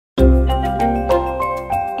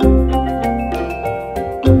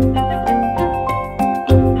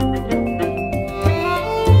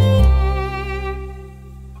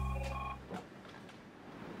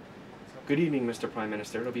Mr. Prime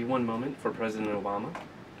Minister. It'll be one moment for President Obama.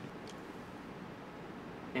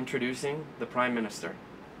 Introducing the Prime Minister.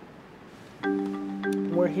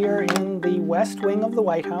 We're here in the West Wing of the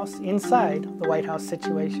White House, inside the White House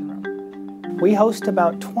Situation Room. We host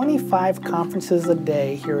about 25 conferences a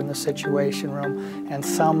day here in the Situation Room, and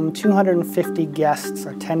some 250 guests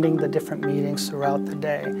attending the different meetings throughout the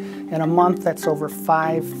day. In a month, that's over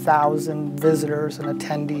 5,000 visitors and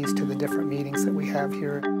attendees to the different meetings that we have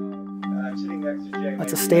here.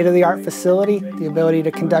 It's a state-of-the-art facility, the ability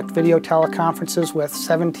to conduct video teleconferences with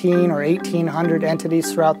 17 or 1,800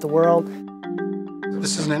 entities throughout the world.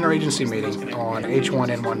 This is an interagency meeting on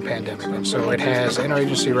H1N1 pandemic, and so it has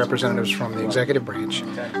interagency representatives from the executive branch,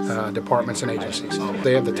 departments and agencies.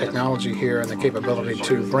 They have the technology here and the capability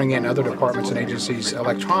to bring in other departments and agencies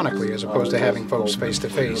electronically as opposed to having folks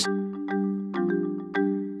face-to-face.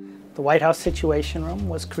 The White House Situation Room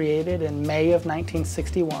was created in May of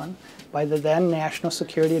 1961 by the then National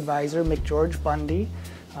Security Advisor McGeorge Bundy.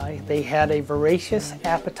 They had a voracious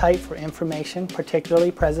appetite for information,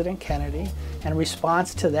 particularly President Kennedy. And in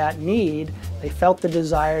response to that need, they felt the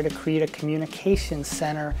desire to create a communications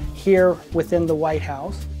center here within the White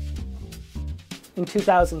House. In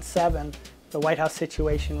 2007, the White House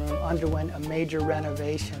Situation Room underwent a major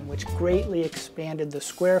renovation which greatly expanded the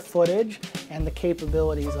square footage and the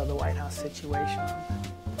capabilities of the White House Situation Room.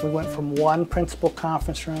 We went from one principal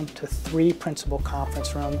conference room to 3 principal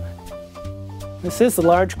conference rooms. This is the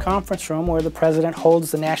large conference room where the President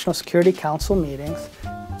holds the National Security Council meetings.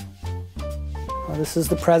 This is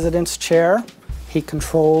the President's chair. He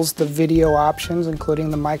controls the video options, including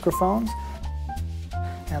the microphones.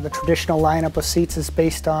 And the traditional lineup of seats is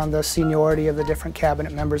based on the seniority of the different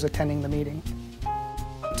cabinet members attending the meeting.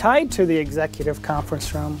 Tied to the executive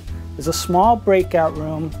conference room is a small breakout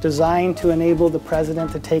room designed to enable the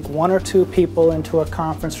President to take 1 or 2 people into a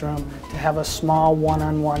conference room to have a small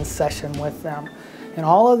one-on-one session with them. And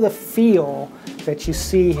all of the feel that you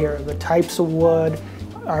see here, the types of wood,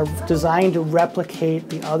 are designed to replicate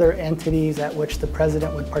the other entities at which the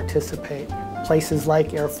President would participate. Places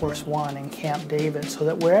like Air Force One and Camp David, so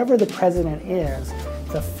that wherever the President is,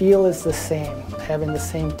 the feel is the same, having the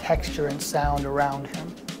same texture and sound around him.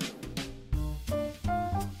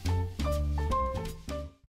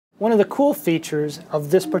 One of the cool features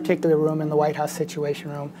of this particular room in the White House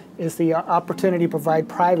Situation Room is the opportunity to provide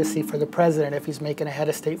privacy for the President if he's making a head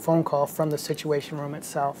of state phone call from the Situation Room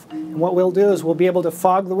itself. And what we'll do is we'll be able to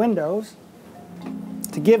fog the windows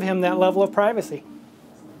to give him that level of privacy.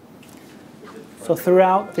 So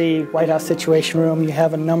throughout the White House Situation Room, you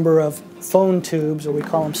have a number of phone tubes, or we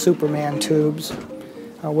call them Superman tubes,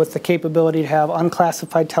 with the capability to have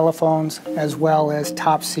unclassified telephones as well as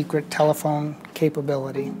top secret telephone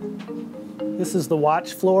capability. This is the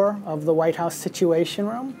watch floor of the White House Situation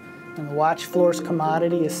Room, and the watch floor's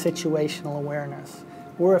commodity is situational awareness.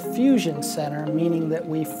 We're a fusion center, meaning that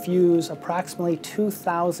we fuse approximately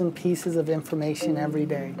 2,000 pieces of information every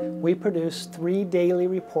day. We produce 3 daily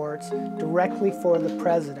reports directly for the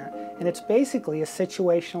President, and it's basically a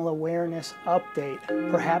situational awareness update,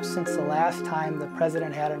 perhaps since the last time the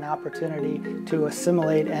President had an opportunity to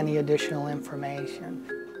assimilate any additional information.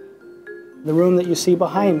 The room that you see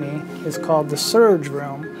behind me is called the surge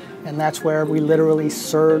room, and that's where we literally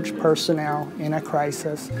surge personnel in a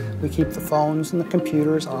crisis. We keep the phones and the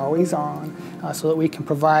computers always on so that we can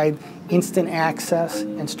provide instant access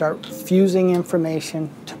and start fusing information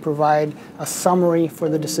to provide a summary for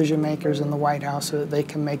the decision makers in the White House so that they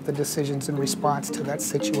can make the decisions in response to that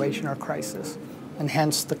situation or crisis, and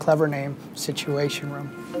hence the clever name, Situation Room.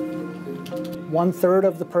 1/3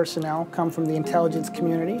 of the personnel come from the intelligence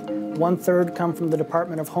community, 1/3 come from the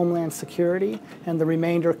Department of Homeland Security, and the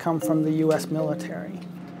remainder come from the U.S. military.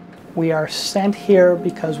 We are sent here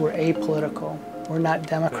because we're apolitical. We're not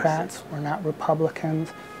Democrats, we're not Republicans.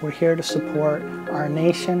 We're here to support our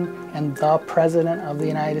nation and the President of the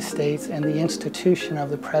United States and the institution of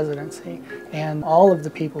the presidency. And all of the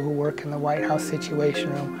people who work in the White House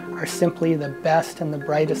Situation Room are simply the best and the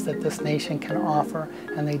brightest that this nation can offer,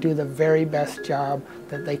 and they do the very best job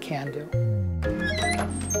that they can do.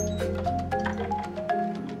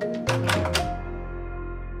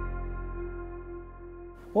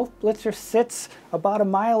 Wolf Blitzer sits about a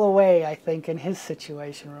mile away, I think, in his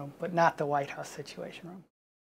Situation Room, but not the White House Situation Room.